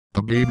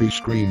baby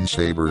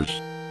screensavers.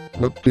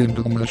 Whipped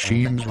into the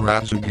machine's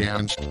rats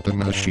against the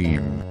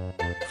machine.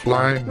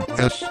 Flying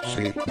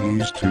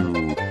SCPs to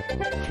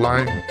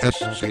Flying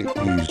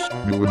SCPs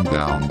new and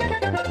down.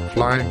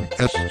 Flying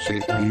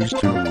SCPs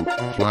to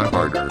fly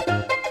harder.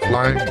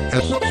 Flying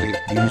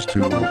SCPs to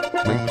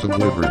Wings of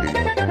Liberty.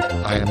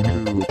 I am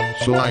new,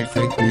 so I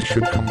think we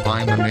should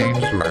combine the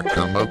names or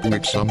come up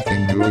with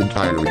something new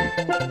entirely.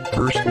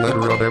 First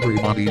letter of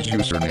everybody's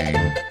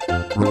username.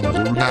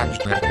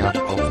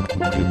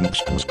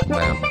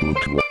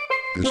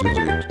 This is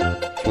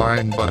it.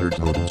 Flying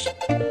Buttertoads.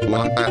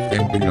 Bloodbath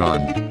and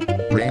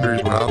Beyond.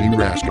 Rainer's Rowdy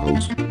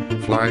Rascals.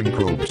 Flying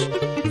Probes.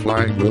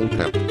 Flying Will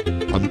Pep.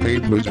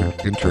 Unpaid Wizard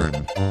Intern.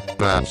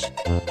 Bats.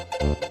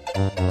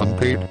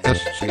 Unpaid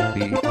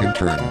SCP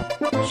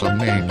Intern. Some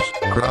names: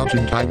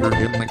 Crouching Tiger,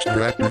 Hidden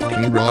Extractor,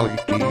 Key Raleigh,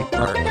 Key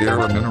Park,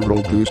 Terra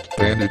Mineral Boost,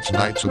 Bandits,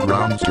 Knights of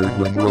Round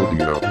Circling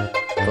Rodeo.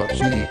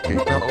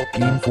 CKL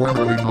team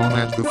formerly known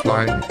as the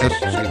Flying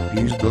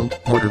SCPs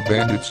built Border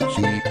Bandits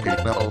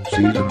CKL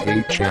Season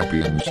 8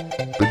 champions.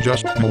 The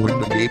Just Knowing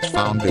the Gates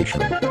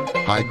Foundation.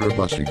 Hydra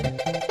busing.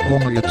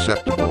 Only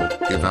acceptable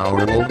if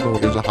our logo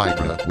is a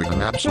Hydra with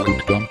an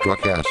absolute dump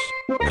truck ass.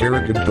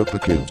 Kerrigan took the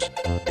kids.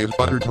 Is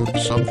Buttertoad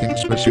something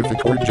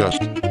specific or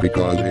just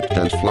because it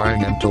has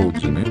flying and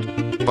toads in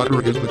it?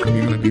 Butter is the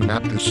community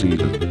map this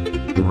season.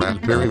 The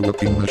raspberry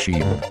looking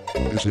machine.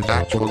 This is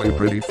actually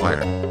pretty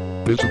fire.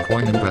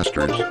 Disappoint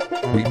investors.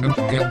 We mint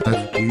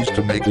NFTs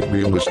to make it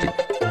realistic.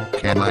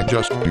 Can I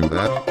just do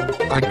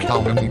that? I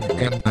count many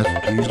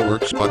NFTs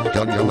works but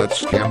tell ya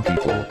let's scam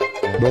people.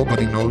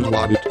 Nobody knows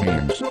what it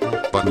means.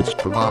 But it's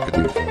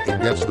provocative,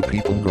 it gets the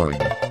people going.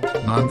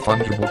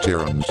 Non-fungible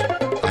Terrans.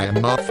 I am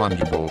not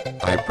fungible,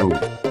 I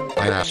approve.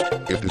 I asked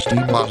if this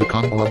team was a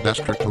combo of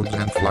Destructoads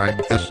and Flying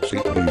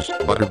SCPs,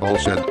 Butterball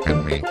said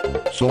and me.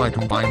 So I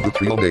combined the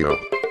trio deo.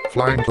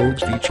 Flying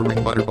Toads featuring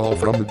Butterball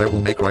from the Devil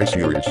May Cry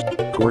series.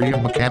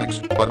 Korean mechanics,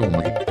 but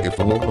only if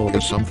the logo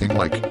is something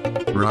like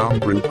Brown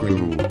Brew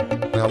Crew.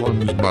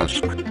 Elon's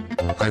Musk.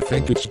 I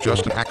think it's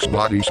just an Axe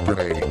body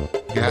spray.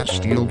 Gas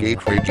Steel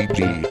Gateway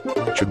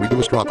GG. Should we do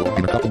a straw poll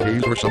in a couple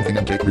days or something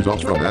and take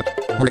results from that?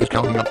 Or is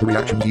counting up the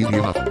reactions easy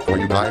enough for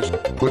you guys?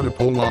 Put a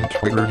poll on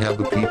Twitter, have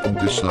the people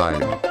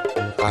decide.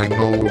 I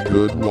know a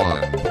good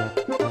one.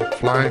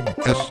 Flying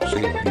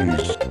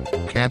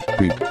SCPs. Can't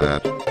beat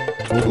that.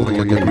 Totally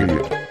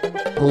agree.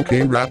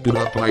 Okay, wrap it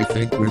up. I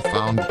think we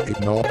found it,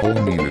 no poll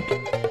needed.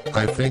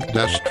 I think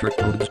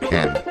Destructoads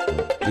can.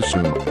 Too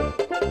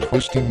soon.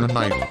 Twisting the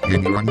knife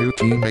in your new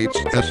teammates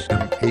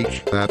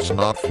SMH, that's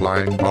not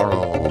flying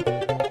borrow.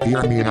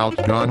 Hear me out,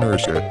 Gun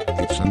Ursa,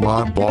 it's a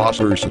mob boss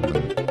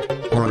Ursagon.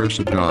 Or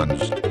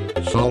Ursagons.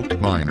 Salt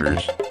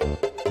miners.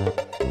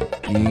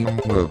 Team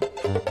Whip.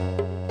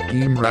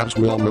 Team Rats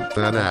will whip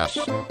that ass.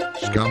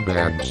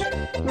 Scumbags.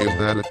 Is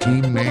that a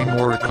team name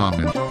or a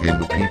comment in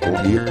the people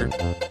here?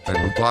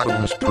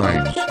 Hippopotamus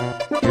Primes.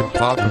 Hip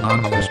Hop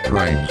Anonymous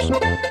Primes.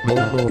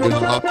 Logo is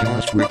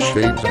Optimus with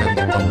shades and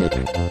a mitt.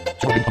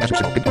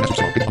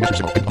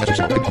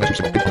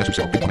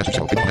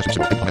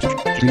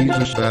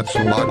 Jesus, that's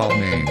a lot of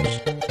names.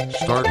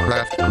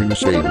 StarCraft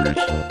Crusaders.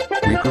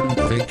 We couldn't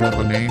think of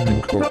a name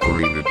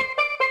incorporated.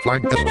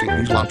 Flying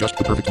SCPs was just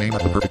the perfect name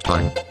at the perfect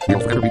time. We'll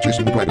forever be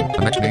chasing the dragon, the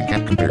next name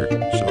can't compare.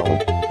 So,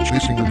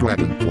 chasing the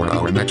dragon for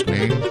our next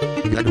name?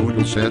 Yeah,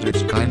 Google says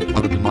it's kind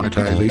of a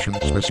demonetization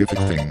specific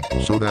thing,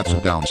 so that's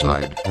a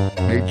downside.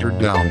 Major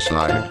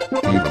downside,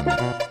 even.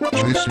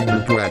 Chasing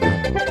the dragon,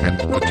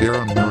 and a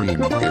Terran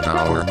Marine is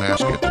our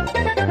mascot.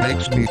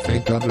 Makes me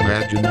think of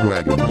Imagine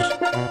Dragons.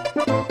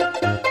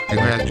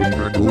 Imagine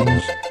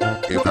Dragoons?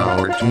 If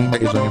our team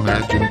is an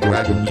Imagine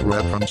Dragons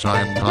reference,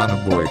 I'm gonna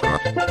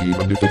boycott,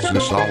 even if it's a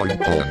solid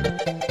pun.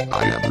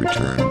 I have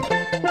returned.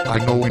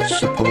 I know it's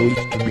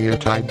supposed to be a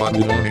tie, but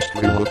it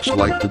honestly looks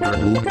like the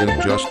Dragoon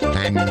is just a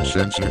hanging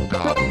censored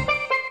dog.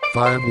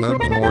 5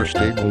 legs more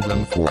stable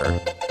than 4.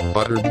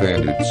 Butter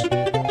Bandits.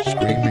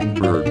 Screaming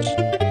Birds.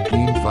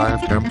 Team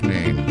 5 temp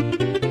name.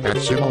 At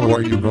Simo,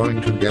 are you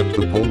going to get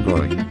the poll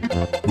going?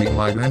 We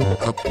might end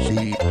up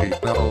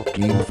CKL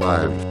Team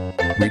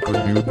 5. We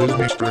could do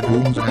Business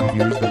Dragoons and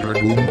use the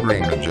Dragoon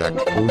Brain Eject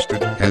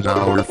posted as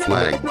our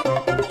flag.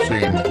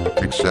 Same,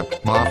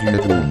 except Mafia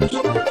Goons.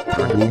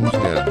 Dragoons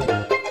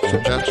dead.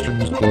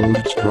 Suggestions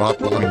closed, drop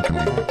the link to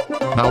me.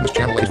 Now this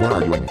channel is for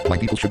arguing, why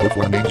people should vote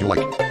for the names you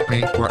like.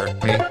 Paint for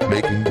paint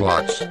making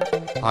blocks.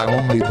 I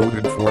only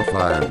voted for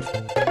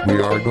 5.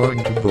 We are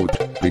going to vote,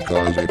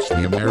 because it's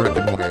the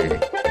American way.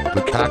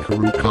 The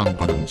Kakaru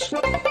components.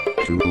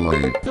 Too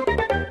late.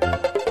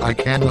 I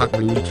cannot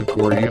lose to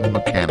Korean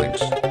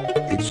mechanics.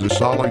 It's a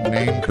solid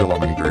name,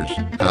 Kilometers.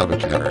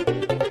 Avatar.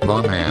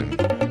 The man.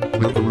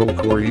 Literal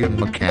Korean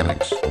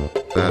mechanics.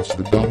 That's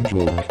the dumb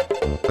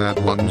joke.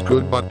 That one's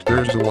good, but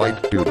there's a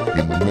white dude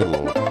in the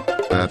middle.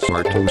 That's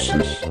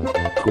Artosis.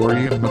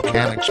 Korean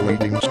mechanics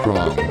leading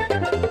strong.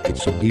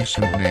 It's a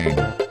decent name.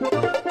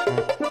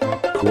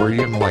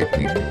 Korean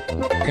lightning.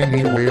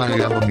 Anyway, I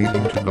have a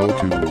meeting to go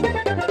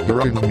to.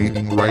 You're in a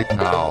meeting right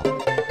now.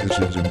 This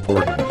is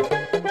important.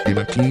 in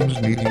a team's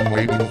meeting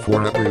waiting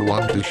for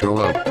everyone to show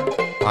up.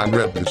 I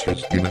read this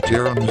as in a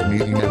Terran's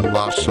meeting and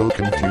was so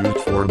confused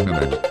for a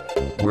minute.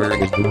 Where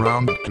is the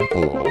round to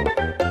poll?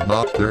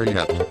 Not there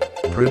yet.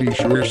 Pretty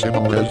sure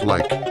Simul is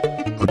like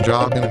a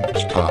job and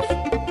stuff.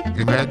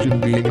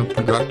 Imagine being a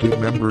productive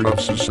member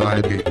of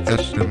society,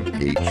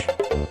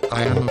 SMH.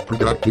 I am a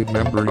productive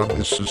member of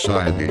this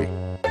society.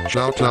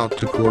 Shout out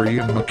to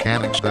Korean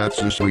Mechanics, that's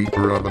a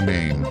sweeper of a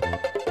name.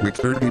 With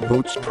 30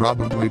 votes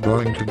probably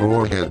going to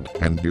go ahead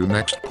and do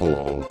next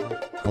poll.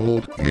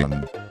 Hold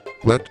in.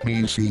 Let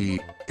me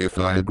see if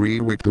I agree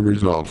with the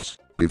results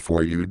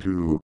before you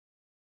do.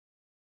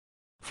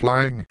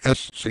 Flying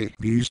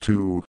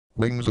SCVs2,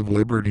 Wings of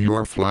Liberty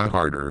or Fly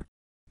Harder.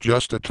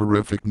 Just a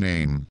terrific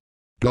name.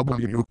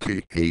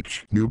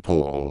 WKH new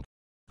poll.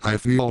 I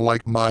feel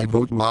like my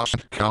vote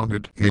wasn't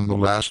counted in the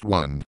last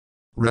one.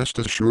 Rest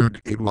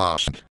assured it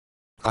wasn't.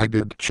 I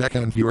did check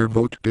and your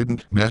vote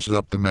didn't mess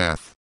up the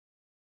math.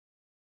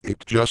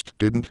 It just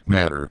didn't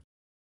matter.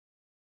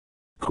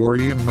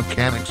 Korean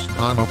Mechanics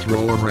gonna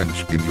throw a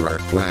wrench in your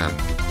plan.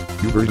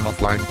 New version of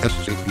flying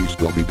SCVs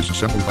will be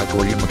disassembled by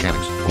Korean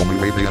Mechanics. Only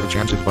way they have a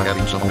chance is by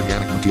adding some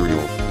organic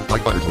material,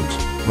 like Buttertoads.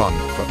 Wrong,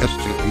 but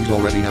SCVs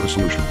already have a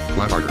solution.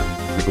 Fly harder.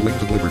 With the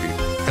Wings of Liberty.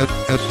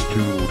 FS2.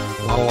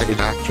 Wow, it is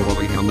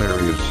actually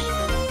hilarious.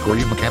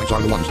 Korean Mechanics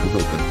are the ones who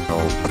built them.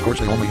 Oh, of course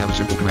they only have a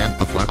simple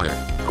command of fly higher.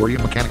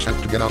 Korean Mechanics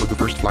have to get out of the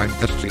first flying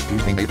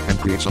SCVs they made and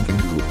create something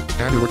new.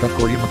 And to work out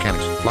Korean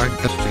Mechanics, flying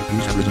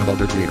SCVs have risen above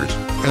their creators.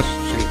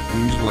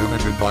 SCVs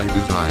limited by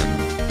design.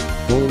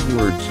 Bold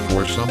words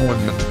for someone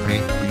in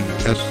paint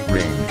BS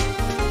range.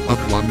 Of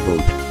one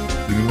vote.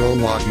 You know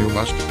what you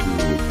must do.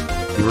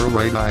 You're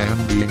right, I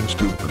am being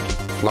stupid.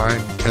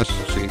 Flying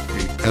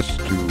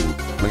SCVs2,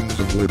 Wings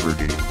of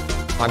Liberty.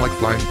 I like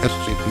flying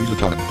SCVs a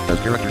ton, as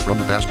character from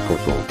the past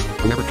Corpo.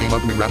 Whoever came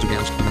up with rats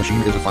against the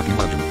machine is a fucking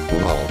legend.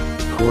 Lol.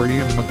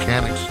 Korean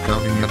Mechanics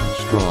coming in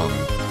strong.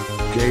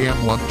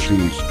 KM1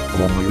 cheese,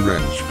 only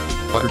wrench.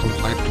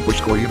 Buttertoads like to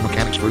push Korean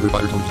Mechanics further.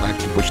 Buttertoads like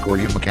to push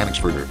Korean Mechanics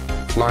further.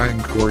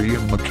 Flying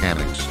Korean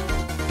Mechanics.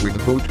 With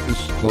the vote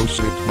this close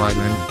it might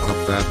end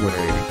up that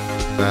way.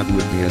 That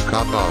would be a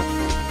cop-off.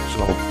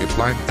 So, if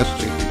flying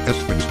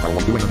SCVs wins while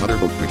doing another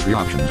vote with 3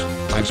 options,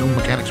 I assume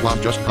Mechanics was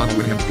just gonna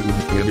win him, it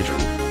wouldn't be an issue.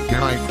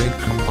 And I think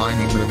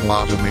combining them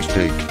was a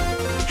mistake.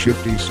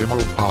 Shifty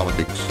Simul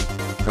politics.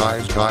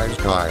 Guys.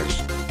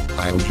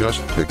 I'll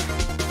just pick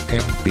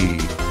MB.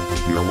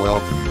 You're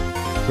welcome.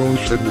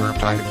 Bullshit, we're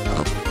tied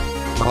up.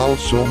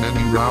 Also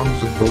many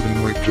rounds of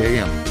voting with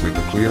KM with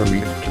a clear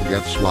lead to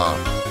get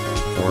swapped.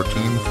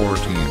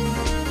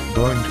 14-14.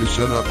 Going to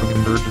set up an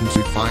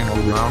emergency final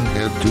round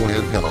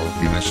head-to-head hell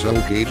in a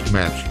cell-caged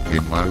match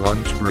in my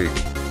lunch break.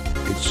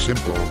 It's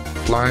simple.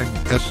 Flying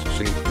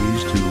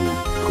SCVs2,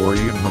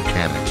 Korean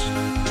Mechanics.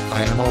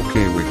 I am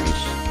okay with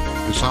this.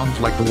 This sounds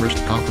like the worst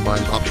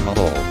compromise option of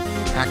all.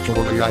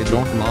 Actually, I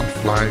don't want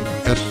flying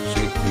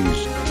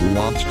SCVs who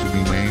wants to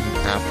be named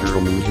after a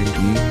losing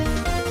team.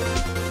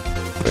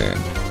 Then,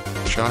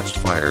 shots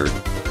fired.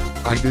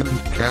 I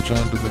didn't catch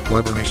on to the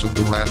cleverness of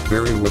the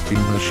raspberry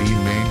whipping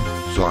machine name.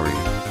 Sorry,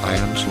 I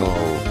am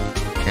slow.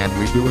 Can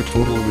we do a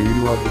total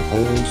redo of the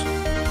polls?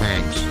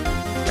 Thanks.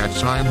 At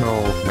sign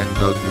no, when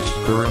does this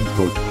current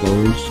vote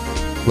close?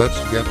 Let's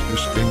get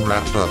this thing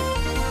wrapped up.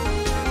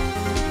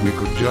 We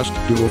could just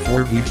do a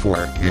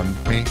 4v4 in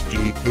Paint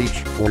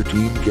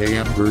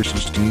GH14KM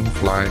versus Team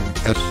Flying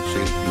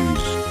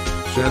SCVs.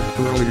 Said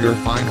earlier,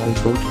 final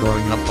vote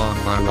going up on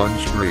my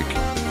lunch break.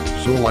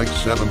 So like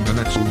 7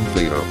 minutes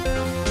later.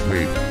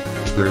 Wait,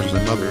 there's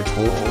another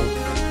poll.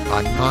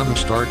 I'm gonna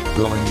start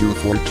billing you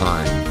for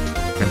time.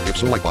 And if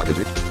so, like what is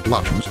it? 2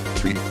 options,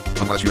 3,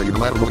 unless you're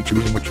unilaterally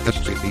choosing which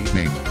SCV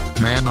name.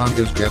 Manon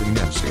is getting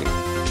essay.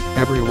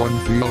 Everyone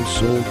feels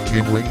sold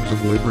in Wings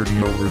of Liberty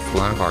over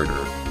Fly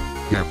Harder.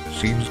 Yep,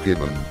 seems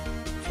given.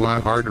 Fly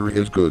Harder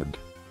is good.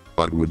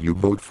 But would you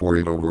vote for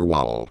it over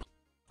WoW?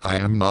 I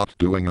am not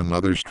doing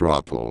another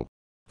straw poll.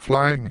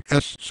 Flying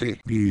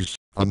SCVs,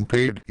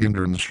 unpaid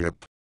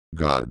internship.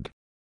 God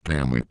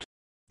damn it.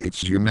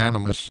 It's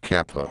unanimous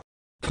Kappa.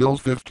 Till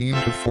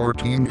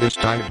 15-14 is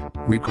tied.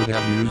 We could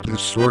have used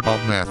this sort of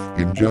math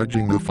in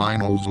judging the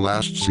finals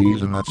last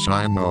season at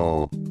sign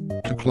no.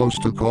 Too close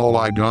to call,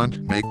 I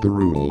don't make the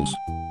rules.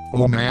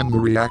 Oh man, the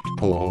React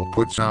poll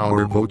puts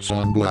our votes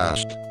on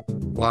blast.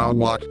 Wow,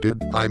 what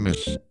did I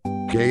miss?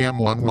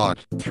 KM1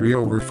 lot,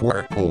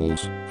 3/4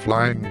 polls,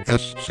 flying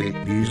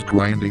SCVs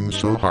grinding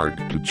so hard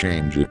to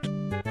change it.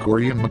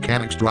 Korean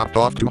Mechanics dropped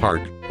off too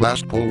hard.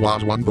 Last poll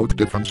was 1 vote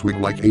difference with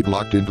like 8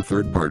 locked into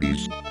third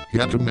parties.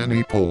 Yet too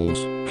many polls.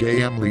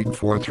 KM lead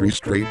for 3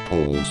 straight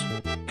polls.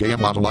 KM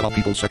lost a lot of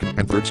people second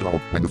and third, so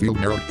when the field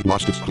narrowed, it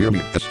lost its clear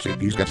lead.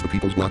 SCVs gets the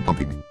people's blood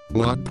pumping.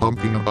 Blood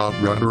pumping about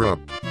runner-up.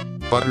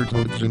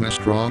 Buttertoads in a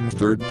strong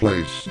 3rd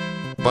place.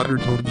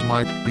 Buttertoads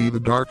might be the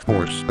dark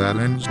horse that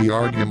ends the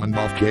argument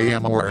of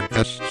KM or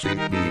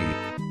SCV.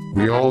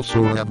 We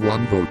also have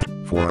 1 vote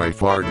for I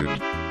farted,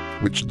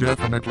 which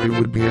definitely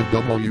would be a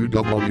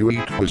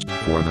WWE twist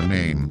for the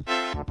name.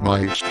 My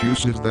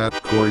excuse is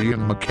that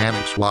Korean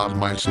Mechanics was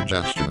my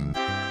suggestion.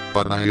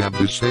 but I have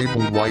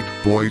disabled white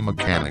boy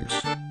mechanics.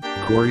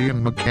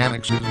 Korean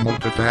mechanics is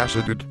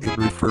multifaceted. It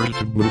refers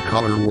to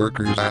blue-collar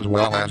workers as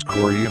well as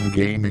Korean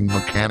gaming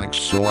mechanics,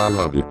 so I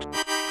love it.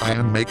 I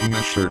am making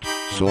a shirt,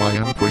 so I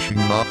am pushing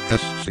not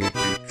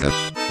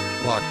SCPS.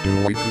 What do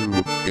I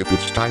do if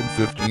it's time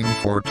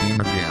 15-14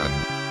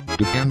 again?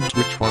 Depends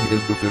which one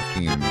is the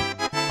 15.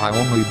 I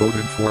only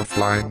voted for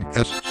flying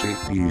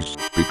SCPs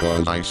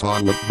because I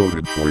saw what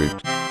voted for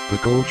it. The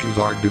coaches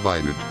are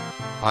divided.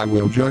 I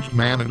will judge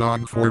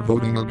Manadog for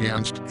voting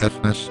against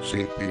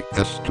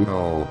SCPS to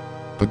know.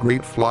 The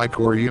Great Fly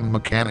Korean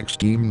Mechanics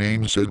team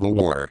name Civil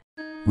War.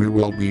 We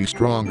will be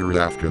stronger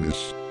after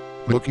this.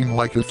 Looking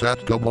like a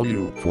fat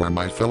W for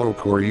my fellow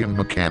Korean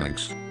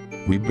mechanics.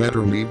 We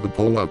better leave the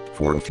poll up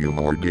for a few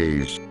more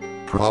days.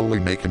 Probably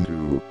making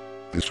two.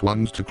 This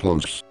one's too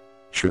close.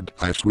 Should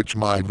I switch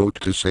my vote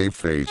to save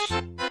face?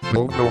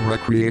 No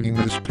recreating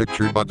this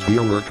picture, but we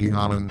are working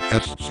on an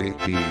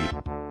SCP.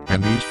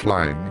 And he's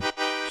flying.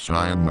 So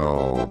I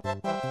know.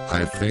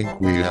 I think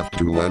we have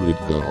to let it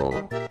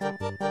go.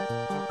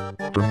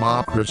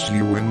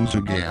 Democracy wins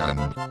again.